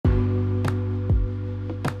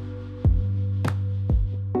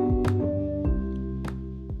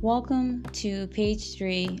Welcome to page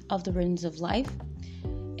 3 of the Rhythms of Life.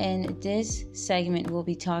 In this segment, we'll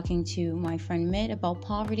be talking to my friend Mitt about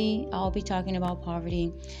poverty. I'll be talking about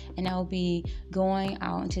poverty, and I'll be going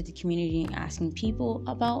out into the community and asking people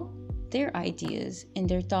about their ideas and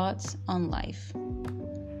their thoughts on life.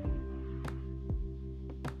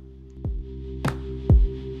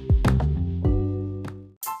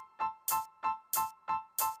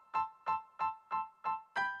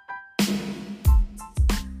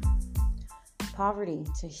 Poverty,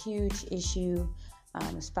 it's a huge issue,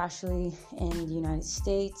 especially in the United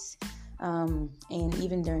States, and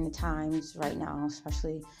even during the times right now,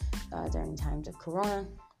 especially during times of Corona.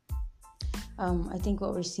 I think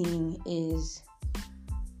what we're seeing is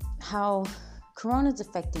how Corona is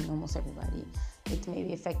affecting almost everybody. It may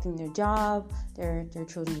be affecting their job, their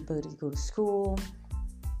children's ability to go to school,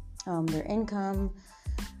 their income,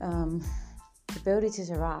 the ability to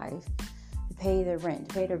survive, to pay their rent,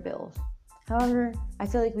 to pay their bills. However, I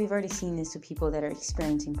feel like we've already seen this with people that are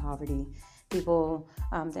experiencing poverty, people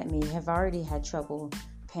that may have already had trouble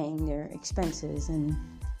paying their expenses and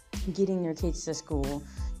getting their kids to school,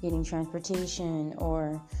 getting transportation,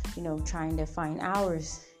 or, trying to find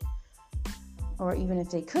hours, or even if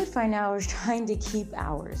they could find hours, trying to keep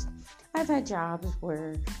hours. I've had jobs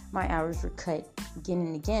where my hours were cut again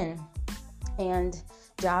and again, and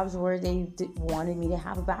jobs where they wanted me to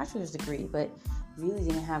have a bachelor's degree, but really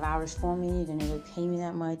didn't have hours for me, didn't really pay me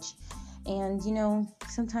that much. And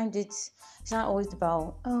sometimes it's not always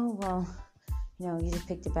about, you just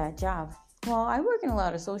picked a bad job. Well, I work in a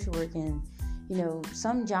lot of social work, and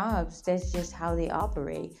some jobs, that's just how they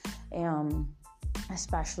operate,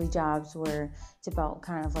 especially jobs where it's about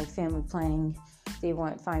kind of like family planning. They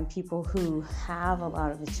want to find people who have a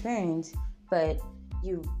lot of experience, but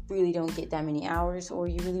you really don't get that many hours, or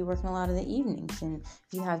you're really working a lot of the evenings. And if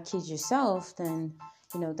you have kids yourself, then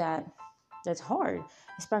that's hard,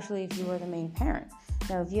 especially if you were the main parent.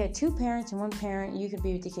 Now, if you had two parents and one parent, you could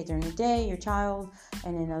be with the kid during the day, your child,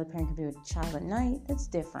 and another parent could be with the child at night. That's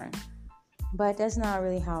different. But that's not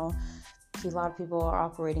really how a lot of people are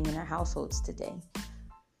operating in their households today.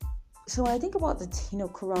 So I think about the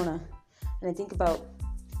Corona, and I think about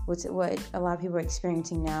what a lot of people are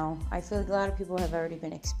experiencing now. I feel like a lot of people have already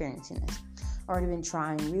been experiencing this, already been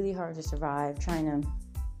trying really hard to survive, trying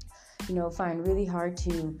to, find really hard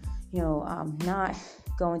to, not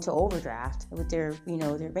go into overdraft with their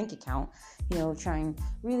bank account, trying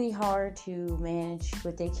really hard to manage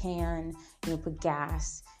what they can, put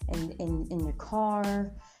gas in their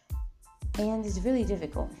car, and it's really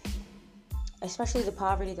difficult. Especially the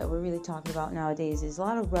poverty that we're really talking about nowadays is a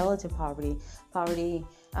lot of relative poverty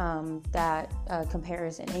that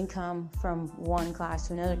compares an income from one class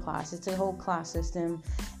to another class. It's a whole class system,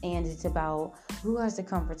 and it's about who has the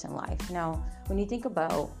comforts in life. Now, when you think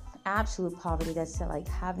about absolute poverty, that's like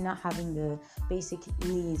not having the basic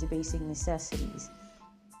needs, the basic necessities.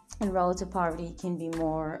 And relative poverty can be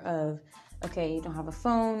more of, okay, you don't have a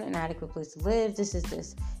phone, an adequate place to live, this.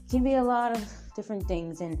 It can be a lot of different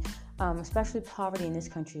things, and especially poverty in this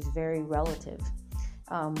country is very relative.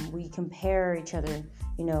 We compare each other,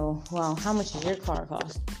 how much does your car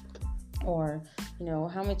cost? Or,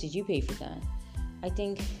 how much did you pay for that? I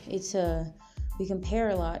think we compare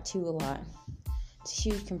a lot to a lot. It's a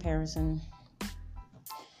huge comparison.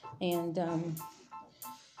 And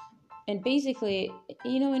basically,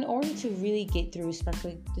 in order to really get through,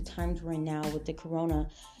 especially the times we're in now with the Corona,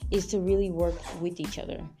 is to really work with each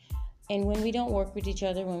other. And when we don't work with each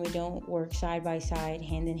other, when we don't work side by side,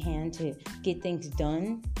 hand in hand to get things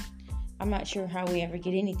done, I'm not sure how we ever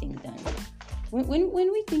get anything done. When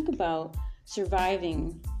we think about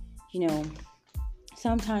surviving,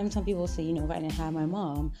 sometimes some people say, if I didn't have my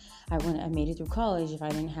mom, I made it through college. If I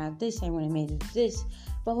didn't have this, I wouldn't have made it through this.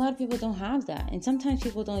 But a lot of people don't have that. And sometimes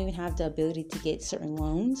people don't even have the ability to get certain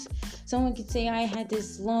loans. Someone could say, I had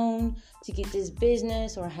this loan to get this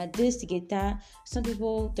business, or I had this to get that. Some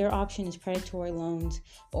people, their option is predatory loans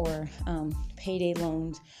or payday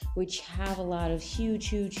loans, which have a lot of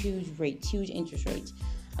huge rates, huge interest rates.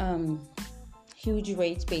 Huge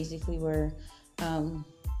rates basically where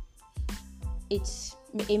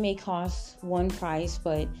it may cost one price,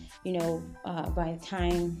 but by the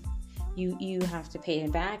time you have to pay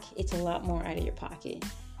it back, it's a lot more out of your pocket.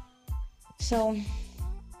 So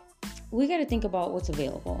we got to think about what's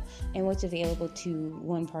available and what's available to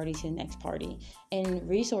one party to the next party. And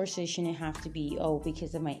resources shouldn't have to be,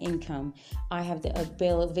 because of my income, I have the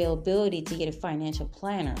availability to get a financial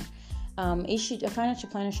planner. A financial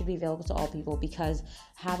planner should be available to all people, because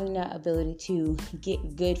having that ability to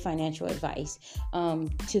get good financial advice,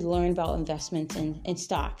 to learn about investments and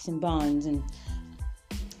stocks and bonds and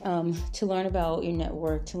to learn about your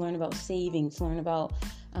network, to learn about savings, to learn about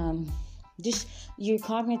just your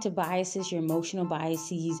cognitive biases, your emotional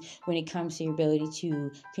biases when it comes to your ability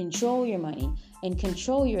to control your money and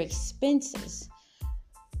control your expenses.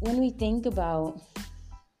 When we think about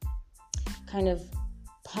kind of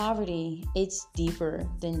poverty, it's deeper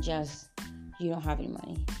than just you don't have any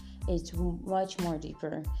money. It's much more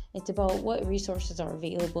deeper. It's about what resources are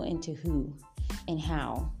available and to who and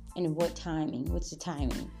how and what timing. What's the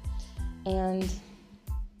timing? And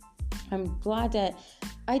I'm glad that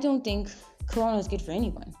I don't think Corona is good for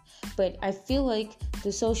anyone, but I feel like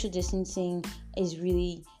the social distancing is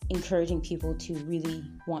really encouraging people to really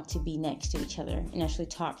want to be next to each other and actually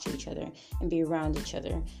talk to each other and be around each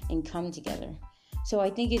other and come together. So I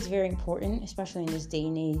think it's very important, especially in this day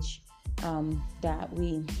and age, that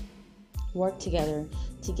we work together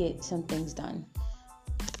to get some things done.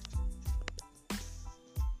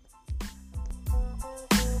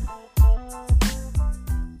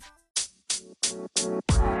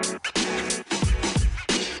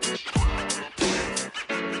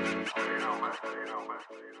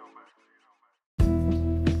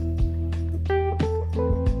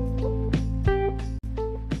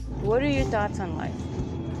 What are your thoughts on life?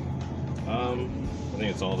 I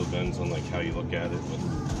think it all depends on like how you look at it with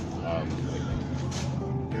like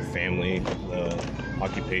your family, the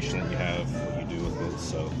occupation that you have, what you do with it.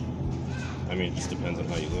 So I mean, it just depends on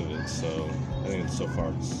how you live it. So I think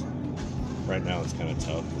right now it's kind of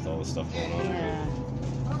tough with all the stuff going on. Yeah.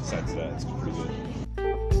 But besides that, it's pretty good.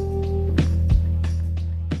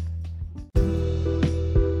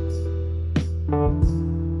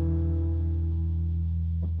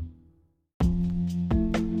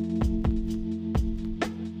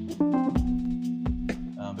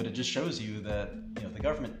 But it just shows you that the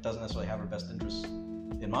government doesn't necessarily have our best interests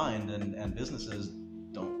in mind, and businesses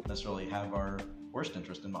don't necessarily have our worst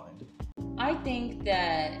interest in mind. I think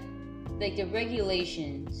that like the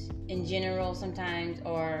regulations in general sometimes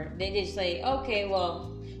are, they just say, okay,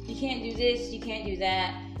 well, you can't do this, you can't do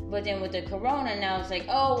that. But then with the corona now, it's like,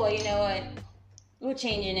 oh, well, you know what, we're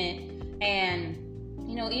changing it. And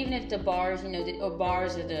even if the bars, or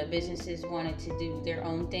the businesses wanted to do their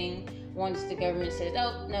own thing, once the government says,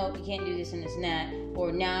 oh, no, you can't do this and this and that,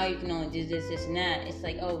 or now you can only do this, this and that, it's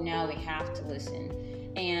like, oh, now we have to listen.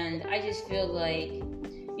 And I just feel like,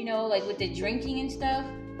 like with the drinking and stuff,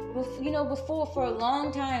 before for a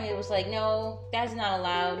long time, it was like, no, that's not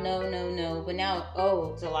allowed, no. But now,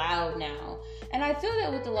 oh, it's allowed now. And I feel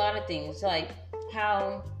that with a lot of things, like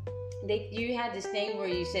how you had this thing where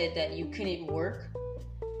you said that you couldn't work.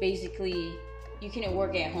 Basically, you couldn't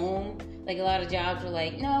work at home. Like a lot of jobs were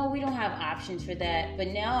like, no, we don't have options for that. But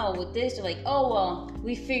now with this, they're like, oh, well,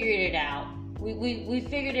 we figured it out. We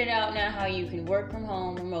figured it out now how you can work from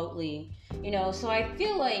home remotely. So I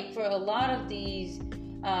feel like for a lot of these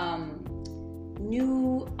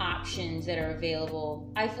new options that are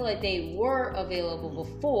available, I feel like they were available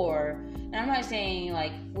before. And I'm not saying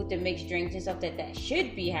like with the mixed drinks and stuff that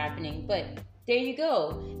should be happening, but there you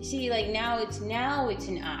go. See, like now it's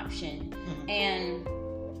an option. And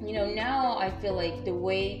now I feel like the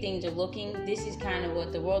way things are looking, this is kind of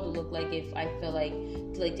what the world would look like if I feel like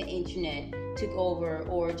the internet took over,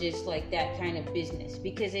 or just like that kind of business,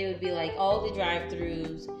 because it would be like all the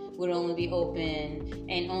drive-thrus would only be open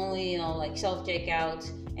and only like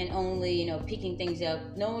self-checkouts and only picking things up.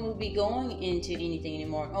 No one would be going into anything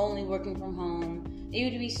anymore, only working from home.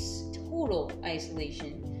 It would be total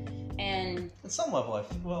isolation. And at some level,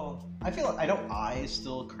 I feel like I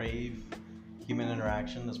still crave human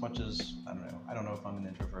interaction as much as I don't know if I'm an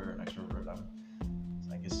introvert or an extrovert.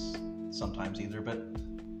 I guess sometimes either, but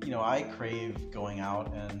I crave going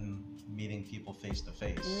out and meeting people face to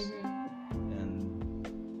face.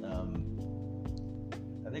 And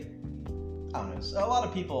I think a lot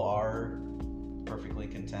of people are perfectly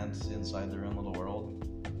content inside their own little world.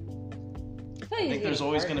 I think there's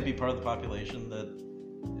always going to be part of the population that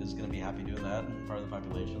is going to be happy doing that, and part of the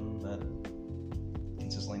population that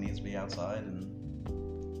consistently needs to be outside.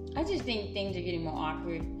 And I just think things are getting more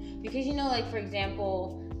awkward because like for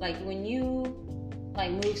example, like when you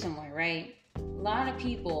like move somewhere, right? A lot of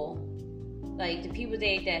people, like the people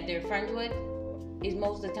that they're friends with, is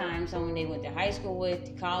most of the time someone they went to high school with,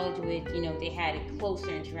 to college with. They had a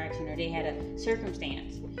closer interaction, or they had a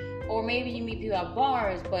circumstance, or maybe you meet people at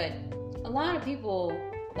bars. But a lot of people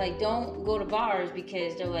like don't go to bars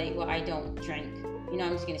because they're like, well, I don't drink.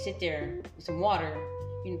 I'm just gonna sit there with some water,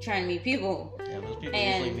 trying to meet people. Yeah, those people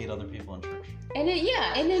usually meet other people in church. And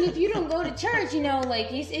then if you don't go to church, like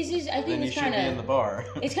it's just I think then it's you kind should be in the bar.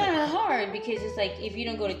 It's kind of hard because it's like if you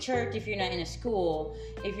don't go to church, if you're not in a school,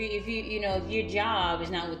 if your job is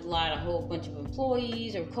not with a whole bunch of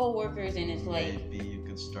employees or coworkers, and it's like maybe you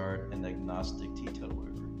could start an agnostic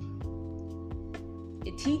teetotaler group.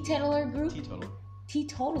 A teetotaler group?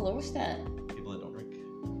 Teetotaler. What's that? People that don't drink.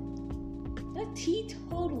 A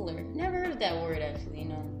teetotaler. Never heard of that word actually,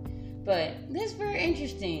 But that's very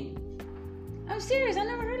interesting. I'm serious. I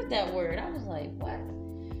never heard of that word. I was like, what?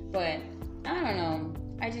 But I don't know.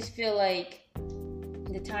 I just feel like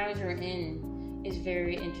the times we're in is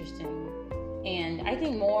very interesting, and I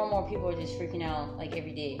think more and more people are just freaking out like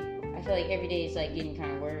every day. I feel like every day is like getting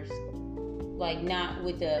kind of worse. Like not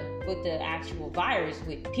with the actual virus,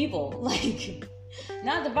 with people. Like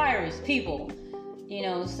not the virus, people.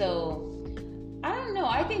 So I don't know.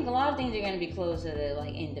 I think a lot of things are going to be closed to the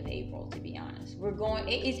end of April, to be honest.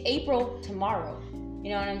 It's April tomorrow. You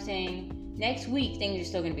know what I'm saying? Next week, things are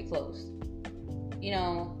still going to be closed.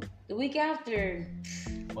 The week after.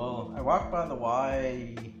 Well, I walked by the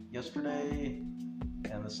Y yesterday,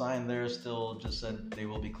 and the sign there still just said they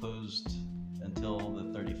will be closed until the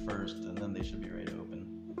 31st, and then they should be ready to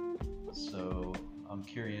open. So I'm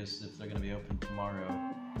curious if they're going to be open tomorrow.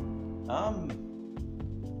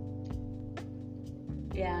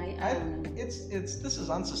 Yeah, I don't know. This is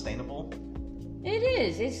unsustainable. It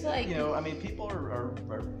is. It's like people are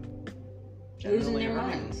losing generally their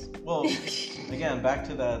hurting. minds. Well, again, back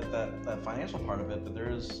to that financial part of it, but there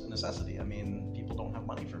is a necessity. I mean, people don't have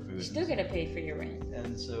money for food. You still gotta pay for your rent.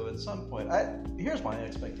 And so at some point, here's my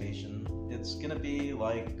expectation. It's gonna be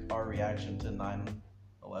like our reaction to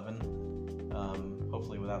 9/11.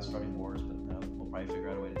 Hopefully without starting wars, but we'll probably figure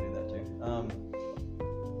out a way to do that too.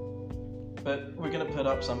 But we're going to put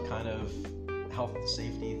up some kind of health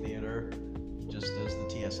safety theater, just as the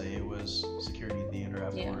TSA was security theater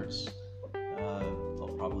afterwards. Yeah.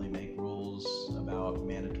 They'll probably make rules about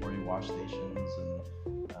mandatory wash stations and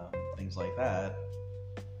things like that.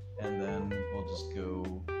 And then we'll just go,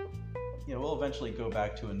 we'll eventually go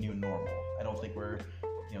back to a new normal. I don't think we're,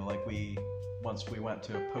 once we went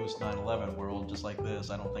to a post 9/11 world just like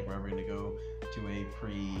this, I don't think we're ever going to go to a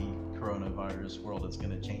pre-coronavirus world that's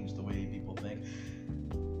going to change the way people think.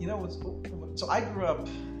 So I grew up,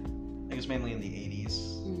 I guess, mainly in the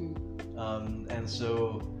 80s. Mm-hmm. And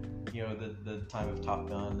so, the time of Top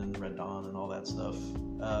Gun and Red Dawn and all that stuff.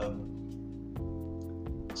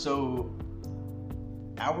 So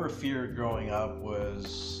our fear growing up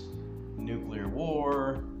was nuclear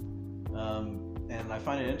war. And I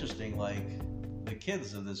find it interesting, like, the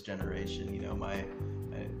kids of this generation,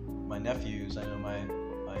 my nephews, I know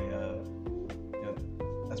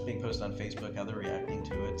that's being posted on Facebook, how they're reacting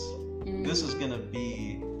to it. Mm. This is going to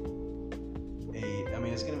be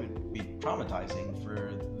it's going to be traumatizing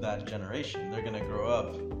for that generation. They're going to grow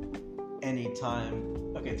up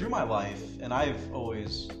through my life, and I've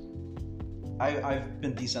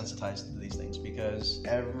been desensitized to these things because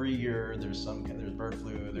every year there's bird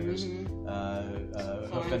flu, there's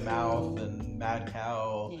hoof and mouth and mad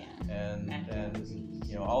cow, and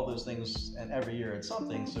all those things, and every year it's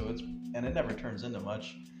something. So it never turns into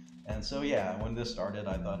much. And so when this started,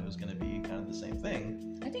 I thought it was going to be kind of the same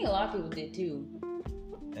thing. I think a lot of people did too.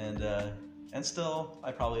 And still,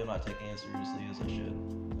 I probably am not taking it as seriously as I should.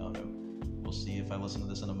 I don't know. We'll see if I listen to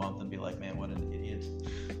this in a month and be like, man, what an idiot.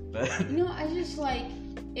 But I just I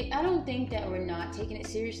don't think that we're not taking it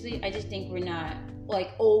seriously. I just think we're not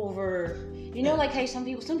over. Like how some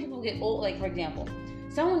people get old. Like, for example,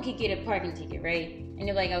 someone could get a parking ticket, right? And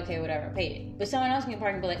they're like, okay, whatever, pay it. But someone else can get a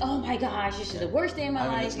parking and be like, oh my gosh, this is the worst day of my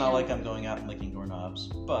life. It's not like I'm going out and licking doorknobs,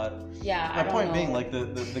 but my point being, like,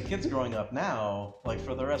 the kids growing up now, like,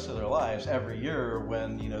 for the rest of their lives, every year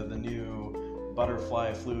when the new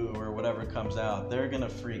butterfly flu or whatever comes out, they're gonna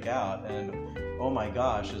freak out, and oh my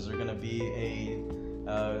gosh, is there gonna be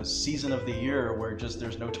a season of the year where just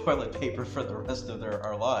there's no toilet paper for the rest of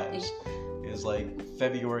our lives? Is like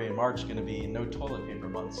February and March gonna be no toilet paper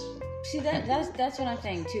months? See, that's what I'm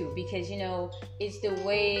saying too, because it's the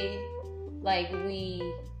way, like, we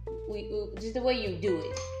just the way you do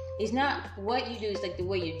it. It's not what you do, it's like the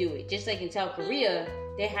way you do it. Just like in South Korea,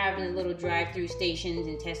 they're having little drive-through stations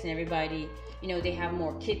and testing everybody. They have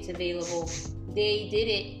more kits available. They did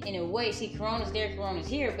it in a way. See, Corona's there, Corona's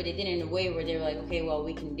here, but they did it in a way where they're like, okay, well,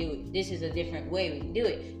 we can do it. This is a different way we can do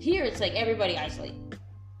it. Here, it's like everybody isolate.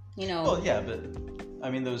 Well, yeah, but I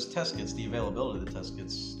mean, those test kits, the availability of the test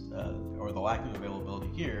kits, or the lack of availability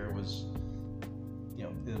here was,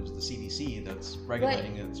 it was the CDC that's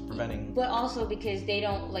regulating it, it's preventing. But also because they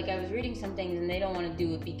don't, like, I was reading some things and they don't want to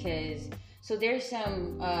do it because So there's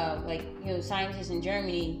some scientists in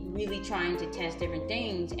Germany really trying to test different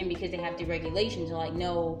things, and because they have the regulations, they're like,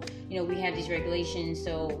 no, we have these regulations,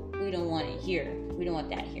 so we don't want it here. We don't want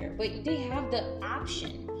that here. But they have the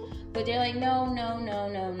option. But they're like, no.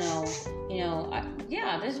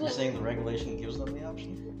 This is what. You're saying the regulation gives them the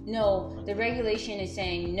option? No, the regulation is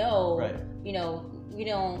saying no. Right.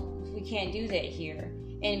 We can't do that here.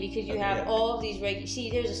 And because you have all of these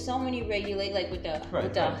there's so many with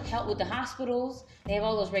the hospitals, they have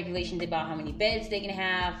all those regulations about how many beds they can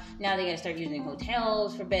have. Now they got to start using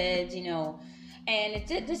hotels for beds, And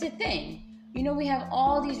this is a thing. We have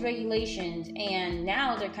all these regulations, and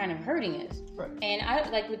now they're kind of hurting us. Right. And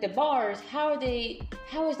I with the bars, how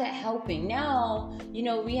is that helping? Now,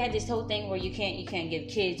 we had this whole thing where you can't give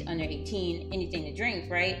kids under 18 anything to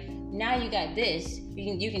drink, right? Now you got this.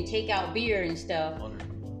 You can take out beer and stuff.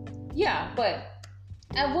 Yeah, but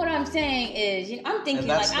what I'm saying is, I'm thinking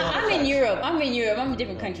I'm in Europe. I'm in a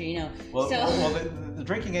different country, Well, the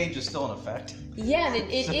drinking age is still in effect. Yeah,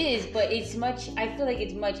 it is, but I feel like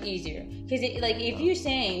it's much easier. Because if you're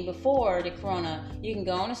saying before the corona, you can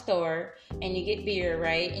go in a store and you get beer,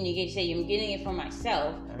 right? And you get to say, I'm getting it for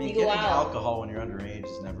myself. You go out. Alcohol when you're underage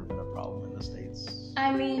has never been a problem in the States.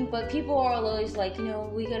 But people are always like,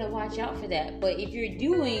 we gotta watch out for that. But if you're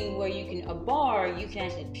doing where a bar, you can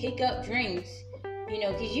actually pick up drinks,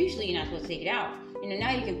 because usually you're not supposed to take it out.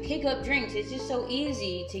 Now you can pick up drinks. It's just so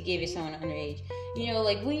easy to give it someone underage.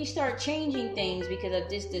 We start changing things because of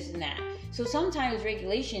this, and that. So sometimes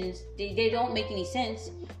regulations, they don't make any sense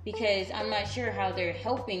because I'm not sure how they're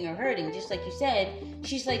helping or hurting. Just like you said,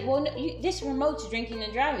 she's like, well, no, this promotes drinking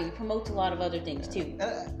and driving. It promotes a lot of other things too.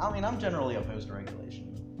 I'm generally opposed to regulation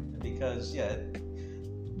because,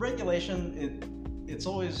 regulation, there's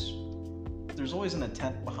always an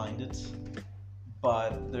intent behind it,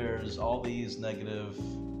 but there's all these negative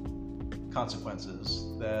consequences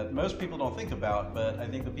that most people don't think about, but I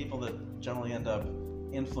think the people that generally end up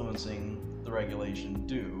influencing the regulation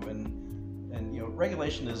do. And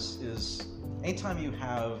regulation is anytime you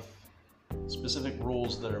have specific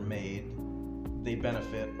rules that are made, they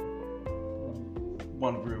benefit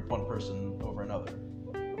one group, one person over another.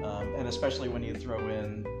 And especially when you throw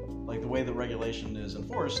in, the way the regulation is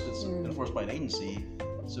enforced, it's enforced by an agency,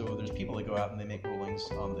 so there's people that go out and they make rulings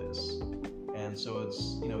on this. And so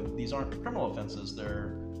it's, these aren't criminal offenses,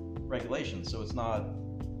 they're regulations. So it's not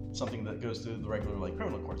something that goes through the regular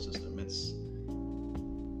criminal court system. It's,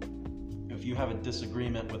 if you have a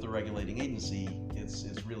disagreement with a regulating agency, it's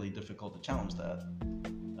really difficult to challenge that.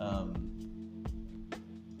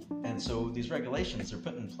 And so these regulations are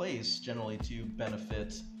put in place generally to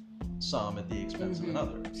benefit some at the expense of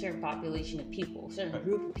another. Certain population of people, certain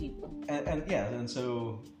group of people. And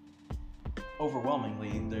so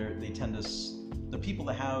overwhelmingly, they tend to, the people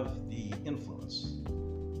that have the influence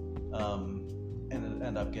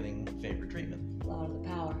end up getting favored treatment. A lot of the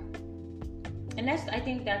power. And I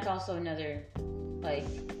think that's also another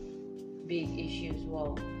big issue as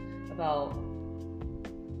well about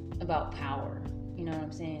power. You know what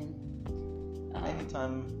I'm saying?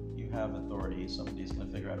 Anytime you have authority, somebody's going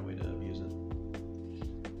to figure out a way to abuse it.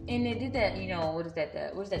 And they did that, what is that,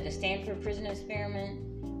 the Stanford prison experiment,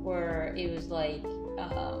 where it was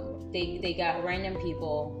they got random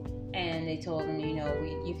people and they told them,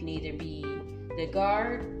 you can either be the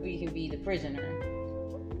guard or you can be the prisoner.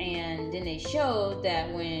 And then they showed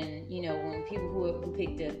that when people who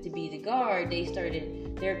picked to be the guard,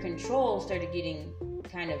 their control started getting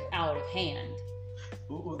kind of out of hand.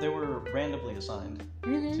 They were randomly assigned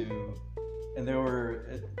to, and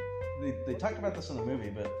they talked about this in the movie,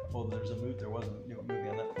 but there was a movie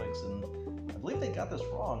on Netflix, and I believe they got this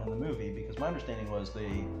wrong in the movie because my understanding was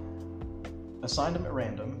they assigned them at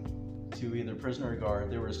random to either prisoner or guard.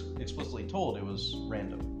 They were explicitly told it was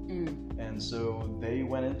random. And so they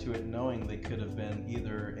went into it knowing they could have been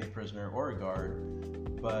either a prisoner or a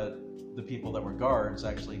guard, but the people that were guards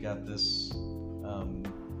actually got this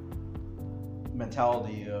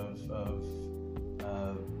mentality of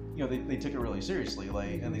they took it really seriously,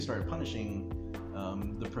 and they started punishing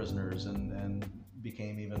the prisoners and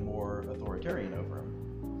became even more authoritarian over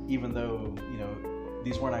them, even though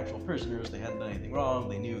these weren't actual prisoners. They hadn't done anything wrong.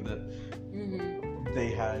 They knew that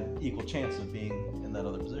they had equal chance of being in that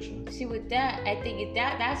other position. See, with that, I think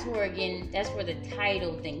that's where the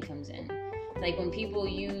title thing comes in. When people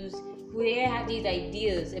they have these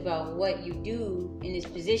ideas about what you do in this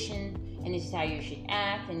position, and this is how you should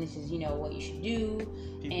act, and this is what you should do.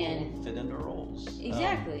 People fit into roles.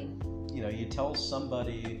 Exactly. You tell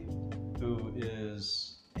somebody who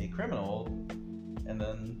is a criminal, and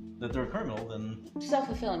then that they're a criminal, then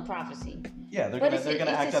self-fulfilling prophecy. Yeah, they're gonna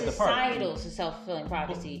act at the part. It's a societal self-fulfilling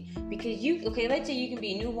prophecy because let's say you can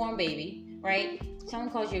be a newborn baby, right? Someone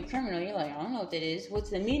calls you a criminal, you're like, I don't know what that is. What's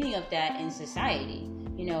the meaning of that in society?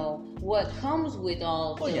 What comes with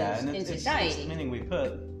all those in society? It's the meaning we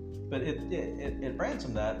put, but it brands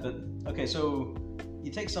them that. But okay, so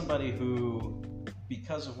you take somebody who,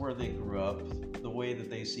 because of where they grew up, the way that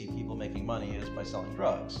they see people making money is by selling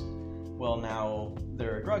drugs. Well, now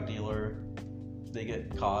they're a drug dealer, they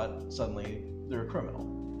get caught, suddenly they're a criminal.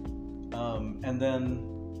 And then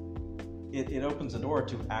it opens the door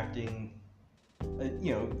to acting,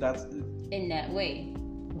 that's... in that way.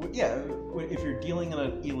 Yeah, if you're dealing in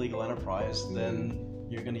an illegal enterprise, then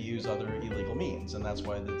you're going to use other illegal means, and that's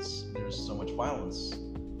why there's so much violence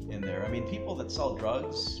in there. I mean, people that sell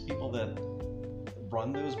drugs, people that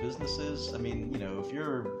run those businesses, I mean, if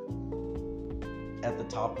you're at the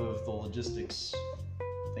top of the logistics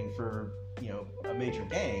thing for, a major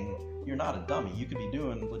gang, you're not a dummy. You could be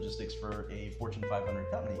doing logistics for a Fortune 500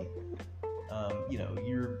 company.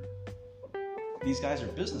 These guys are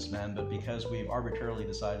businessmen, but because we've arbitrarily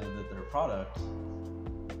decided that their product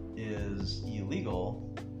is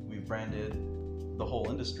illegal, we've branded the whole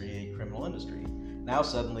industry a criminal industry. Now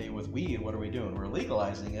suddenly with weed, what are we doing? We're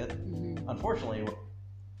legalizing it. Mm-hmm. Unfortunately,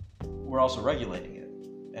 we're also regulating it.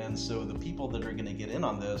 And so the people that are going to get in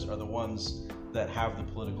on this are the ones that have the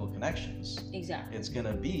political connections. Exactly. It's going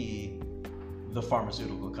to be the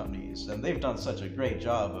pharmaceutical companies, and they've done such a great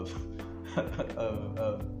job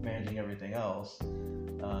of managing everything else.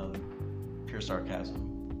 Pure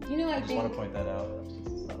sarcasm. I just want to point that out.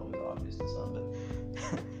 It's not always obvious to some, but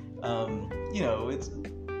it's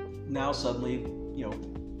now suddenly,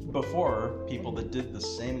 before, people that did the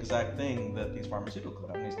same exact thing that these pharmaceutical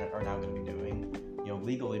companies are now going to be doing,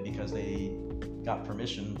 legally, because they got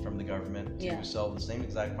permission from the government to sell the same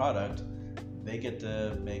exact product, they get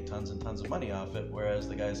to make tons and tons of money off it, whereas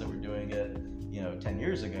the guys that were doing it 10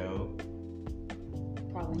 years ago,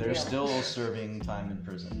 they're still serving time in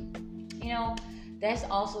prison. That's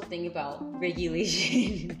also the thing about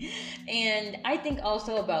regulation. And I think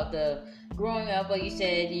also about the growing up, like you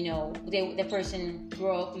said, the person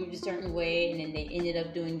grew up a certain way and then they ended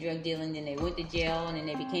up doing drug dealing, then they went to jail and then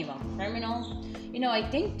they became a criminal. I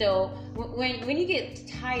think though, when you get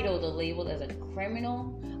titled or labeled as a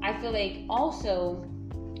criminal, I feel like also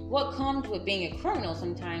what comes with being a criminal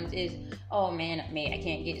sometimes is, oh man, I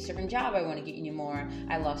can't get a certain job I want to get anymore.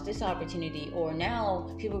 I lost this opportunity. Or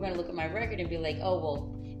now people are going to look at my record and be like, oh,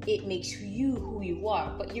 well, it makes you who you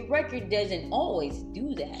are. But your record doesn't always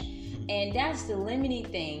do that. And that's the limiting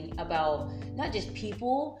thing about not just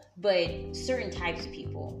people, but certain types of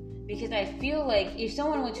people. Because I feel like if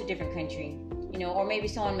someone went to a different country, or maybe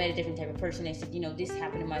someone met a different type of person, they said, this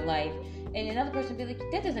happened in my life. And another person would be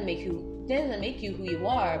like, that doesn't make you who you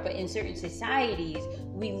are. But in certain societies,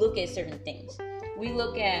 we look at certain things. We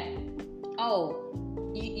look at,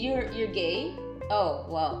 oh, you're gay. Oh,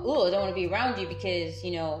 well, I don't want to be around you because,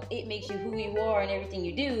 it makes you who you are and everything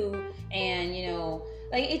you do. And,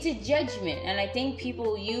 it's a judgment. And I think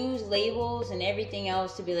people use labels and everything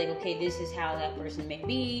else to be like, okay, this is how that person may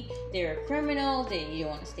be. They're a criminal, you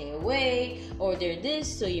want to stay away. Or they're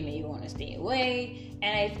this, so you may want to stay away.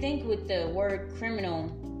 And I think with the word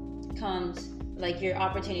criminal comes like your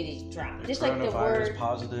opportunities drop. Just like the word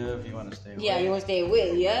positive, you want to stay away. Yeah, you want to stay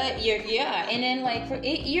away. Yeah. And then like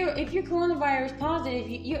if you're coronavirus positive,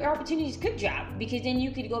 your opportunities could drop because then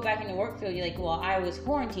you could go back in the work field. You're like, well, I was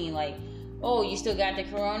quarantined. Like, oh, you still got the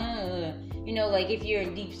corona? Like if you're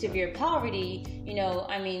in deep severe poverty,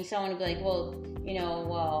 someone would be like,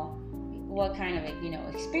 well, what kind of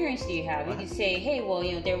experience do you have? You could say, hey, well,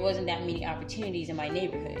 there wasn't that many opportunities in my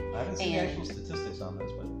neighborhood. I haven't seen actual statistics on this,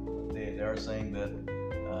 but they are saying that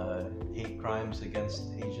hate crimes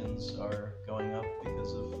against Asians are going up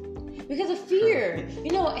because of fear.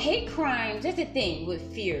 Hate crimes, that's the thing with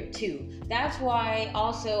fear too. That's why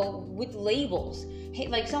also with labels,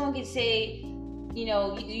 like someone could say,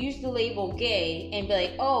 you use the label gay and be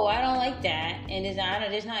like, oh, I don't like that, and there's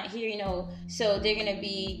not here, so they're gonna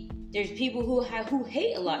be. There's people who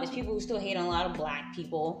hate a lot. There's people who still hate on a lot of black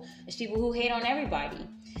people. There's people who hate on everybody.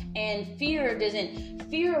 And fear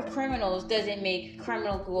of criminals doesn't make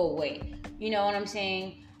criminal go away. You know what I'm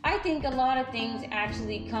saying? I think a lot of things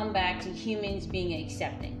actually come back to humans being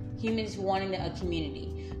accepting. Humans wanting a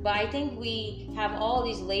community. But I think we have all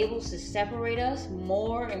these labels to separate us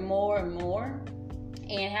more and more and more.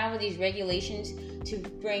 And have these regulations to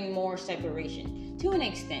bring more separation to an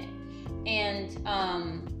extent. And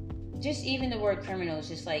just even the word criminal is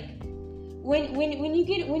just like,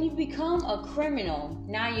 when you become a criminal,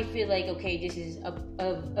 now you feel like, okay, this is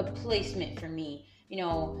a placement for me,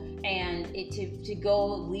 and to go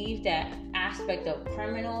leave that aspect of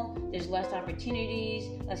criminal, there's less opportunities,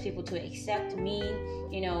 less people to accept me,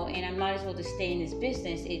 and I might as well just stay in this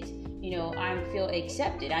business. It's, I feel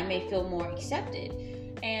accepted. I may feel more accepted,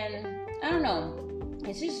 and I don't know.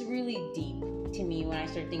 It's just really deep to me when I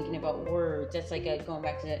start thinking about words. That's like going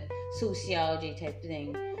back to that sociology type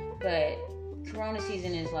thing. But Corona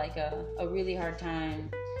season is like a really hard time,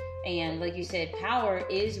 and like you said, power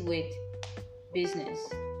is with business.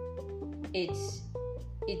 It's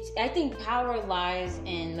I think power lies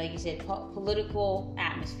in, like you said, political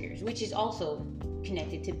atmospheres, which is also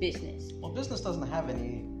connected to business. Well, business doesn't have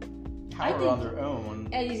any power on their own.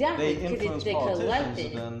 Exactly. They influence politicians,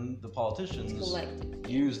 and then the politicians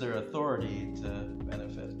use their authority to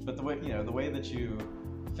benefit. But the way that you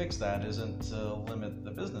fix that isn't to limit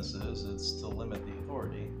the businesses, it's to limit the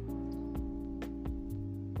authority.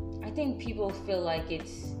 I think people feel like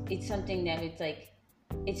it's something that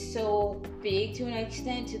it's so big to an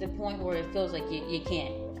extent, to the point where it feels like you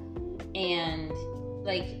can't. And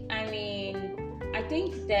I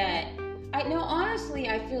think that honestly,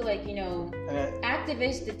 I feel like,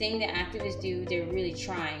 activists, the thing that activists do, they're really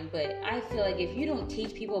trying, but I feel like if you don't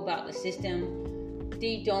teach people about the system,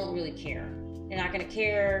 they don't really care. They're not going to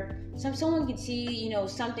care. Someone could see,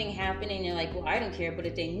 something happening, and they're like, well, I don't care. But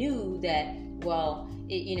if they knew that, well,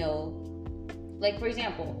 like, for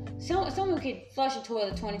example, someone could flush a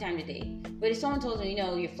toilet 20 times a day. But if someone told them,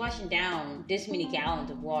 you're flushing down this many gallons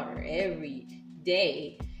of water every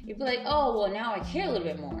day, you'd be like, oh, well, now I care a little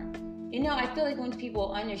bit more. I feel like once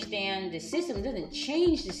people understand the system, it doesn't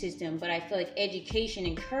change the system, but I feel like education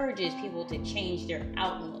encourages people to change their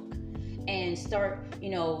outlook and start,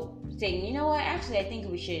 saying, actually, I think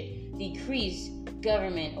we should decrease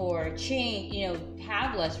government or change,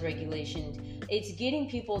 have less regulations. It's getting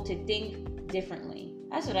people to think differently.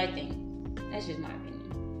 That's what I think. That's just my opinion.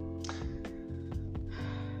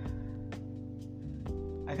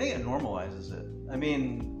 I think it normalizes it. I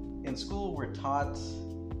mean, in school we're taught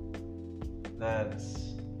that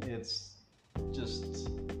it's just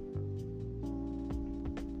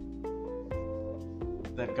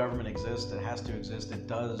that government exists, it has to exist, it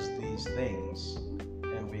does these things,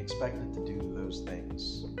 and we expect it to do those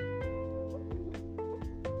things.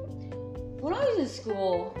 When I was in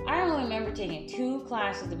school, I only remember taking 2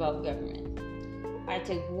 classes about government. I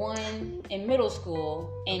took one in middle school,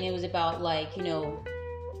 and it was about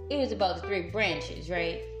it was about the 3 branches,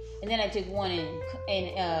 right? And then I took one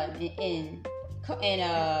in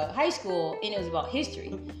high school, and it was about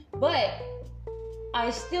history. But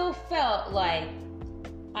I still felt like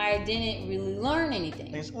I didn't really learn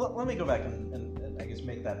anything. Well, let me go back and I guess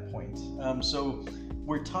make that point. So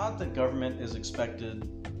we're taught that government is expected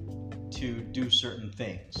to do certain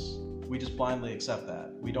things. We just blindly accept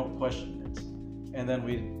that. We don't question it. And then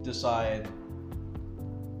we decide,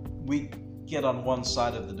 we get on one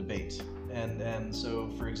side of the debate. And so,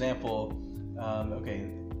 for example,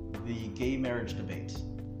 the gay marriage debate.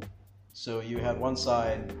 So you had one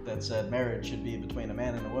side that said marriage should be between a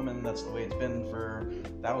man and a woman. That's the way it's been for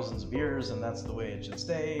thousands of years, and that's the way it should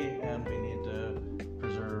stay, and we need to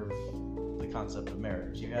preserve the concept of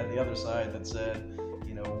marriage. You had the other side that said,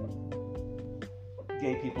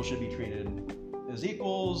 gay people should be treated as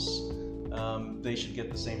equals. They should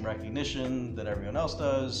get the same recognition that everyone else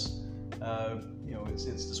does.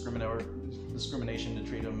 It's discrimination to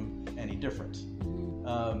treat them any different.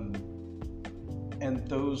 And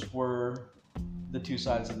those were the 2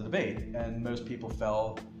 sides of the debate, and most people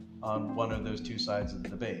fell on one of those 2 sides of the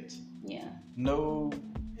debate. Yeah.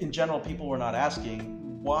 In general, people were not asking,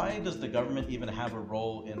 why does the government even have a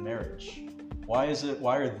role in marriage? Why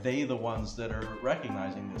are they the ones that are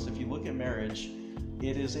recognizing this? If you look at marriage,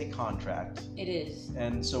 it is a contract. It is.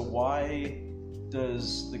 And so why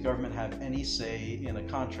does the government have any say in a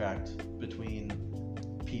contract between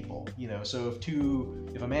people? So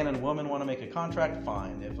if a man and a woman want to make a contract,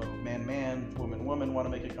 fine. If a man, woman want to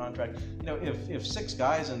make a contract, if 6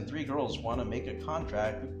 guys and 3 girls want to make a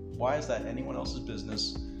contract, why is that anyone else's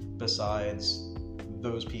business besides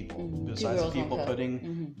those people, besides the people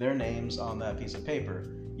putting their names on that piece of paper?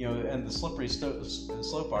 And the slippery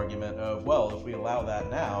slope argument of, well, if we allow that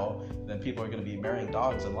now, then people are going to be marrying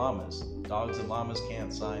dogs and llamas. Dogs and llamas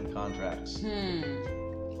can't sign contracts.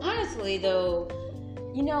 Honestly, though,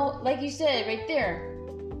 like you said right there,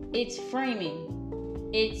 it's framing.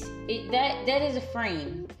 That is a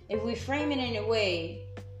frame. If we frame it in a way,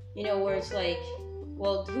 where it's like,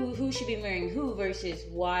 well, who should be marrying who versus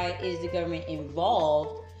why is the government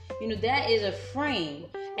involved? That is a frame.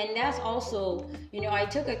 And that's also, I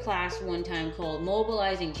took a class one time called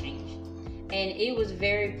Mobilizing Change, and it was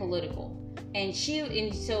very political. And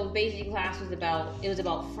so basically class was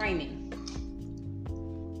about framing.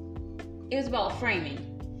 It was about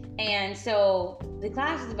framing. And so the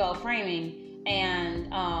class is about framing, and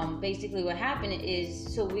basically what happened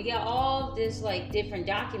is, so we got all this like different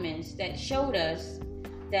documents that showed us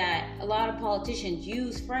that a lot of politicians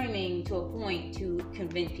use framing to a point to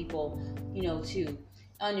convince people, to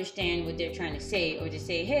understand what they're trying to say, or to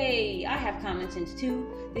say, hey, I have common sense too,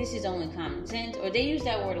 this is only common sense, or they use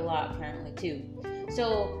that word a lot apparently too.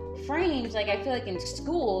 So frames, like I feel like in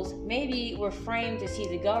schools, maybe we're framed to see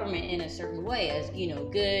the government in a certain way as,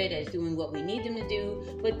 good, as doing what we need them to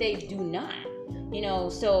do, but they do not,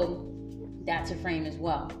 so that's a frame as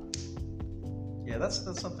well. Yeah, that's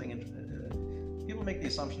something. People make the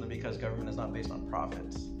assumption that because government is not based on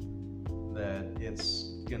profits, that it's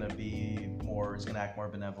going to act more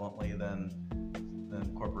benevolently than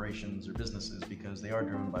corporations or businesses, because they are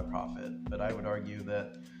driven by profit. But I would argue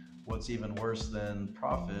that what's even worse than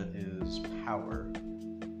profit is power.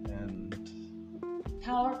 And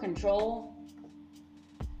power, control.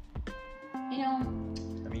 I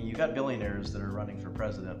mean, you got billionaires that are running for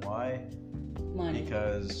president. Why? Money.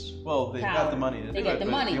 Because, well, they've got the money to do it, but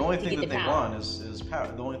the only thing that they want is power.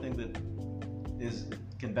 The only thing that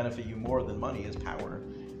can benefit you more than money is power.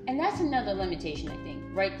 And that's another limitation, I think,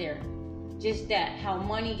 right there. Just that, how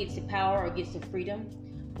money gets to power or gets to freedom.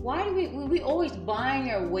 Why do we always buying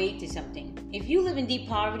our way to something? If you live in deep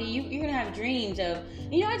poverty, you're going to have dreams of,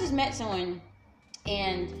 I just met someone,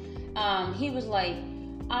 and he was like,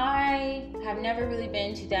 I have never really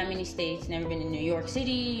been to that many states, never been to New York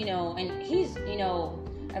City, and he's,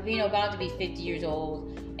 about to be 50 years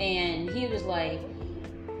old, and he was like,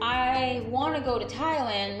 I want to go to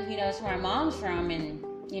Thailand, that's where my mom's from, and,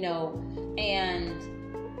 and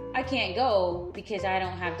I can't go because I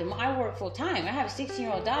don't have I work full time. I have a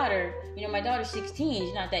 16-year-old daughter, my daughter's 16,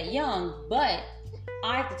 she's not that young, but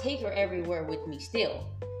I have to take her everywhere with me still,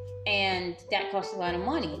 and that costs a lot of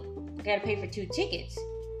money. I got to pay for 2 tickets.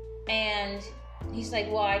 And he's like,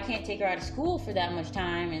 well, I can't take her out of school for that much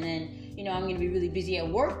time, and then, I'm going to be really busy at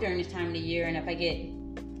work during this time of the year, and if I get,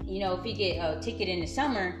 if you get a ticket in the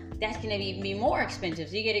summer, that's going to even be more expensive,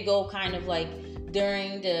 so you got to go kind of like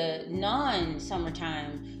during the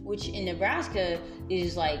non-summertime, which in Nebraska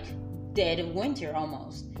is like dead of winter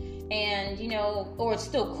almost, and, or it's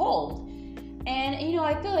still cold, and,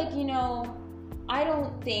 I feel like, I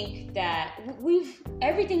don't think that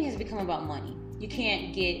everything has become about money. You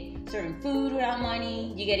can't get certain food without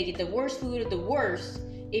money. You got to get the worst food of the worst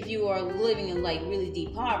if you are living in like really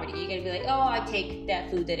deep poverty. You got to be like, oh, I take that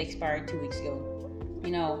food that expired 2 weeks ago,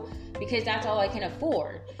 because that's all I can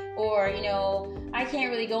afford. Or, I can't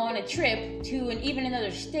really go on a trip to even another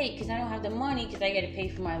state because I don't have the money because I got to pay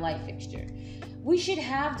for my light fixture. We should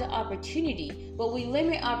have the opportunity, but we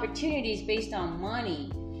limit opportunities based on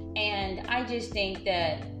money. And I just think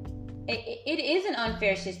that it is an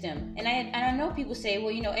unfair system, and I know people say,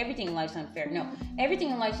 well, everything in life's unfair. No, everything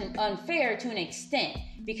in life's unfair to an extent,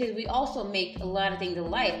 because we also make a lot of things in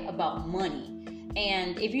life about money,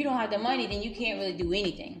 and if you don't have the money, then you can't really do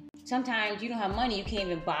anything. Sometimes you don't have money, you can't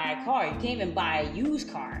even buy a car, you can't even buy a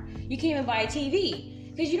used car, you can't even buy a TV,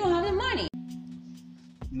 because you don't have the money.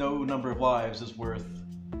 No number of lives is worth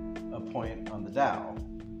a point on the Dow,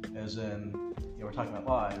 as in, we're talking about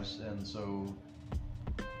lives, and so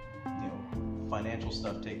financial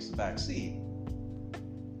stuff takes the back seat.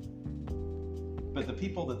 But the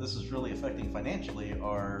people that this is really affecting financially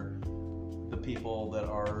are the people that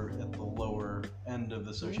are at the lower end of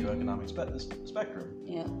the socioeconomic spectrum.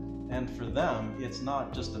 Yeah. And for them, it's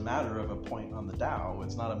not just a matter of a point on the Dow.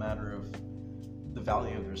 It's not a matter of the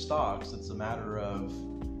value of their stocks. It's a matter of,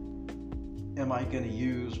 am I going to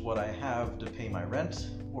use what I have to pay my rent,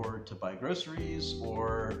 or to buy groceries,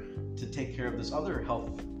 or to take care of this other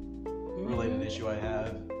health-related issue I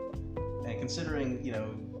have? And considering,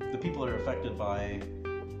 the people that are affected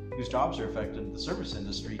whose jobs are affected, the service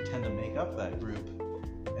industry tend to make up that group,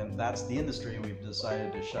 and that's the industry we've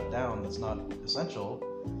decided to shut down that's not essential.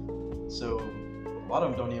 So a lot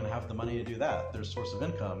of them don't even have the money to do that. Their source of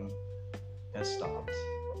income has stopped.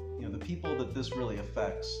 The people that this really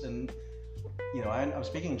affects, and I'm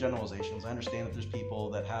speaking in generalizations. I understand that there's people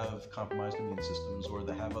that have compromised immune systems or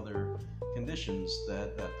that have other conditions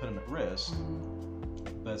that put them at risk,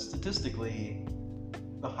 but statistically,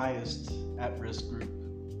 the highest at-risk group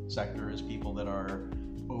sector is people that are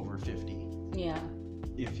over 50. Yeah.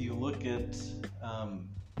 If you look at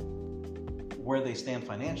where they stand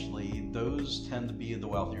financially, those tend to be the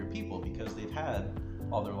wealthier people because they've had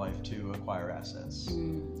all their life to acquire assets.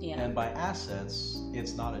 Yeah. And by assets,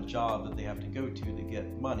 it's not a job that they have to go to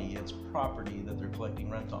get money. It's property that they're collecting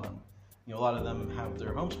rent on. A lot of them have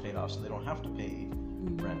their homes paid off, so they don't have to pay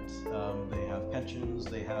rent. They have pensions.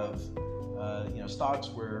 They have stocks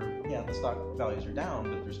where the stock values are down,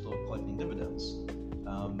 but they're still collecting dividends.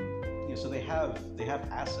 So they have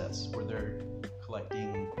assets where they're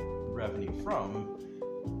collecting revenue from,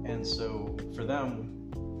 and so for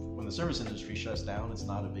them, when the service industry shuts down, it's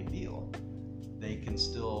not a big deal. They can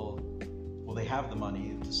still, they have the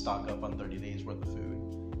money to stock up on 30 days worth of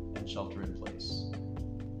food and shelter in place.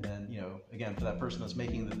 And again, for that person that's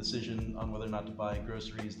making the decision on whether or not to buy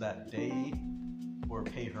groceries that day or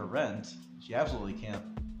pay her rent, she absolutely can't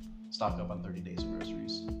stock up on 30 days of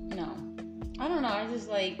groceries. No, I don't know. I just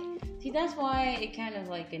that's why it kind of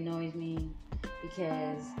annoys me,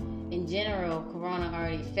 because in general, Corona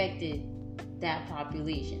already affected that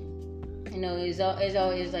population. It's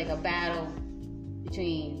always a battle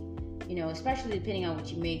between, especially depending on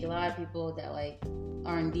what you make. A lot of people that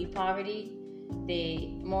are in deep poverty,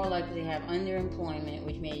 they more likely have underemployment,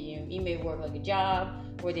 which you may work a job,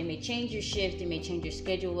 or they may change your shift, they may change your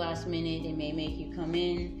schedule last minute, they may make you come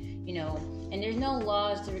in, and there's no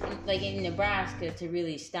laws to, in Nebraska, to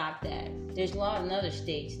really stop that. There's laws in other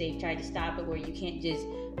states, they've tried to stop it, where you can't just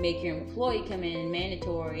make your employee come in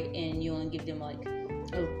mandatory and you only give them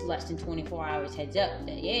less than 24 hours heads up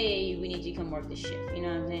that, yay, we need you to come work this shift, you know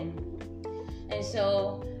what I'm saying? And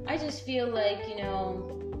so I just feel I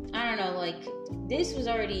don't know, this was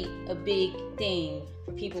already a big thing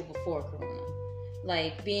for people before Corona.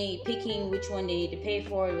 Picking which one they need to pay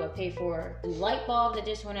for. Do I pay for the light bulb that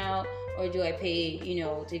just went out, or do I pay,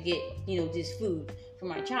 to get, this food for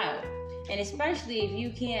my child? And especially if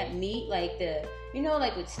you can't meet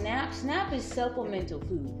with SNAP is supplemental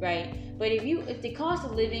food, right? But if the cost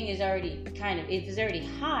of living is already already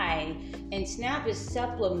high, and SNAP is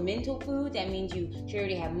supplemental food, that means you should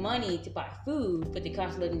already have money to buy food, but the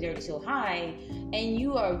cost of living is already so high, and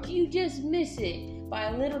you just miss it by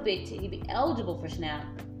a little bit to be eligible for SNAP,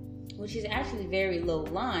 which is actually very low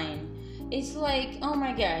line. It's oh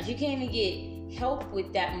my gosh, you can't even get help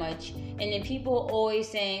with that much. And then people always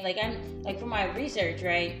saying, for my research,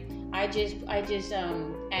 right? I just added,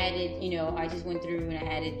 I just went through and I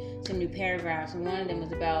added some new paragraphs, and one of them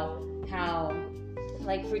was about how,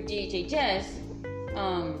 for DHHS,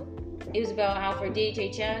 it was about how for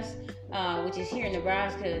DHHS, which is here in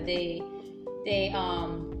Nebraska, they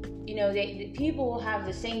people have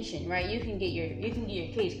the sanction, right? You can get your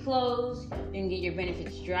case closed, you can get your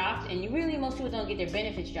benefits dropped, and most people don't get their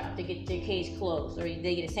benefits dropped. They get their case closed, or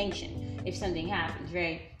they get a sanction if something happens,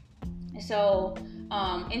 right? So,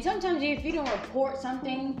 and sometimes if you don't report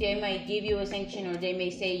something, they might give you a sanction, or they may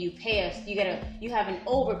say you pay us, you have an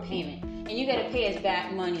overpayment, and you gotta pay us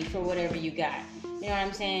back money for whatever you got. You know what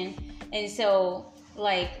I'm saying? And so,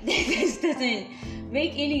 this doesn't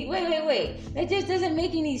make any, wait, that just doesn't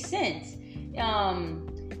make any sense,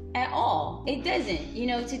 at all. It doesn't,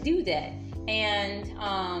 to do that. And,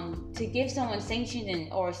 to give someone sanction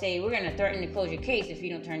or say, we're gonna threaten to close your case if you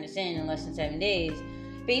don't turn this in less than 7 days.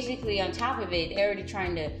 Basically, on top of it, they're already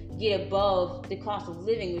trying to get above the cost of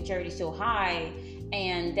living, which is already so high,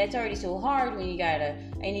 and that's already so hard when I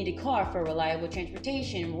need a car for reliable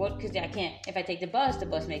transportation. Because if I take the bus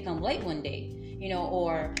may come late one day,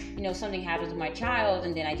 or something happens to my child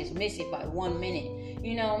and then I just miss it by 1 minute.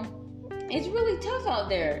 It's really tough out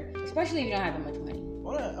there, especially if you don't have that much money.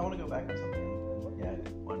 I want to go back on something. Yeah,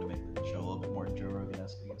 I wanted to make the show a little bit more Joe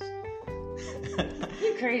Rogan-esque, I guess.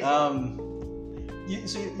 You're crazy.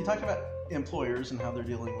 So you talked about employers and how they're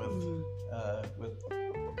dealing with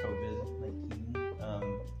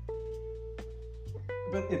COVID-19,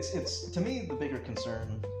 but it's to me the bigger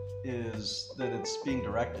concern is that it's being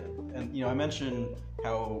directed. And I mentioned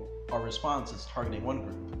how our response is targeting one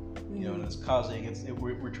group, and it's causing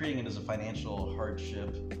we're treating it as a financial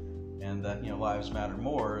hardship, and that lives matter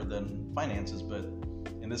more than finances. But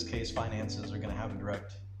in this case, finances are going to have a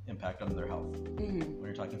direct impact on their health when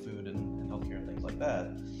you're talking food and healthcare and things like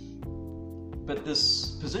that. But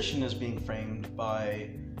this position is being framed by,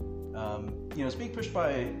 it's being pushed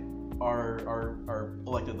by our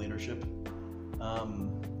elected leadership,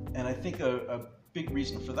 and I think a big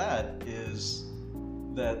reason for that is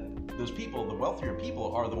that those people, the wealthier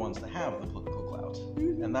people, are the ones that have the political clout,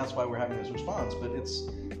 and that's why we're having this response. But it's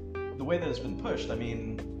the way that it's been pushed. I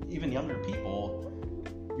mean, even younger people,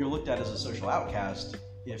 you're looked at as a social outcast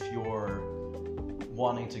if you're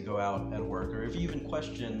wanting to go out and work, or if you even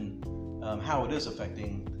question how it is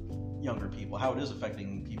affecting younger people, how it is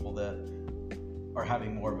affecting people that are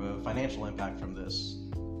having more of a financial impact from this,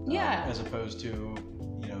 as opposed to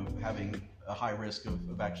having a high risk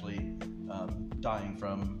of actually dying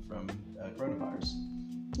from coronavirus.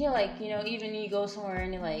 Yeah, like, even you go somewhere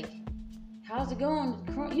and you're like, how's it going?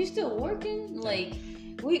 You still working? Like,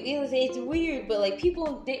 it's weird, but like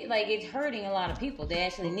people, it's hurting a lot of people. They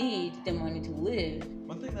actually need the money to live.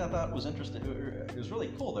 One thing that I thought was interesting, it was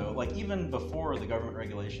really cool though, like even before the government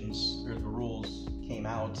regulations or the rules came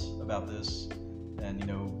out about this, and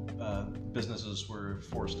businesses were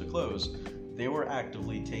forced to close, they were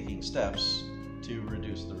actively taking steps to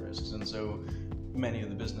reduce the risks, and so many of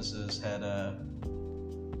the businesses had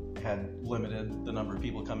limited the number of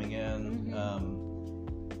people coming in. Mm-hmm.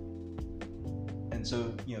 And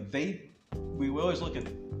so, we always look at,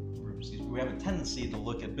 we have a tendency to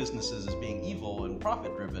look at businesses as being evil and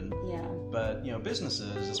profit driven. Yeah. But,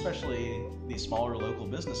 businesses, especially these smaller local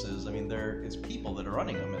businesses, I mean, it's people that are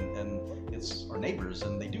running them, and it's our neighbors,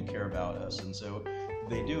 and they do care about us. And so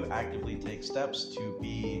they do actively take steps to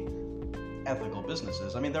be ethical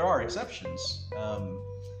businesses. I mean, there are exceptions.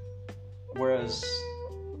 Whereas,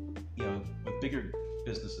 with bigger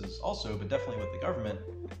businesses also, but definitely with the government,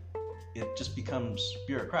 it just becomes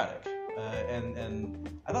bureaucratic. And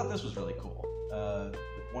I thought this was really cool.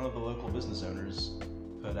 One of the local business owners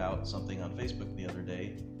put out something on Facebook the other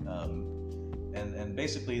day, and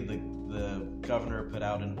basically the governor put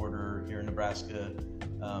out an order here in Nebraska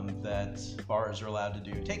that bars are allowed to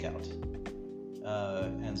do takeout,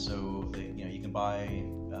 and so you can buy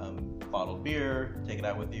bottled beer, take it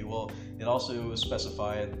out with you. Well, it also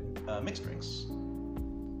specified mixed drinks,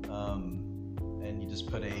 and you just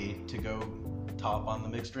put a to-go top on the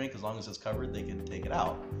mixed drink. As long as it's covered, they can take it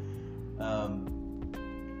out.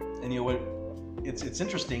 And what? It's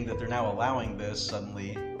interesting that they're now allowing this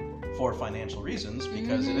suddenly for financial reasons,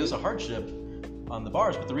 because it is a hardship on the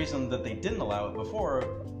bars. But the reason that they didn't allow it before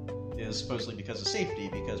is supposedly because of safety,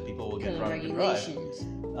 because people will get drunk and drive.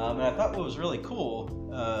 And I thought what was really cool,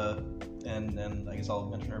 and I guess I'll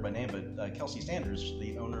mention her by name, but Kelsey Sanders,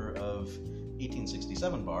 the owner of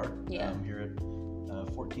 1867 Bar here at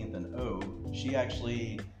 14th and O, she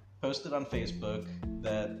actually posted on Facebook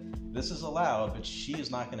that this is allowed, but she is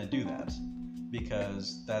not going to do that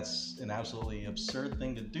because that's an absolutely absurd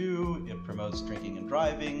thing to do. It promotes drinking and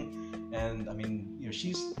driving, and I mean,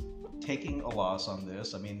 she's taking a loss on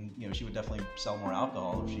this. I mean, she would definitely sell more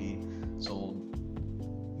alcohol if she sold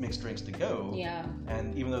mixed drinks to go. Yeah.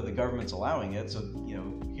 And even though the government's allowing it, so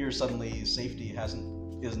here suddenly safety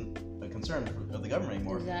isn't a concern for the government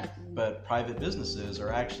anymore. Exactly. But private businesses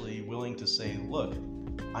are actually willing to say, look,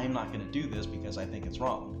 I'm not going to do this because I think it's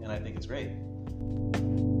wrong, and I think it's great.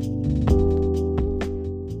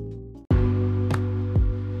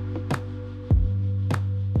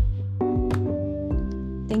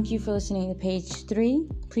 Thank you for listening to page 3.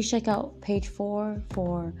 Please check out page 4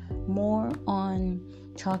 for more on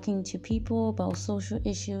talking to people about social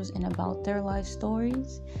issues and about their life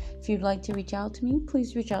stories. If you'd like to reach out to me,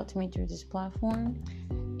 please reach out to me through this platform.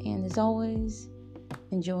 And as always,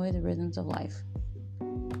 enjoy the rhythms of life.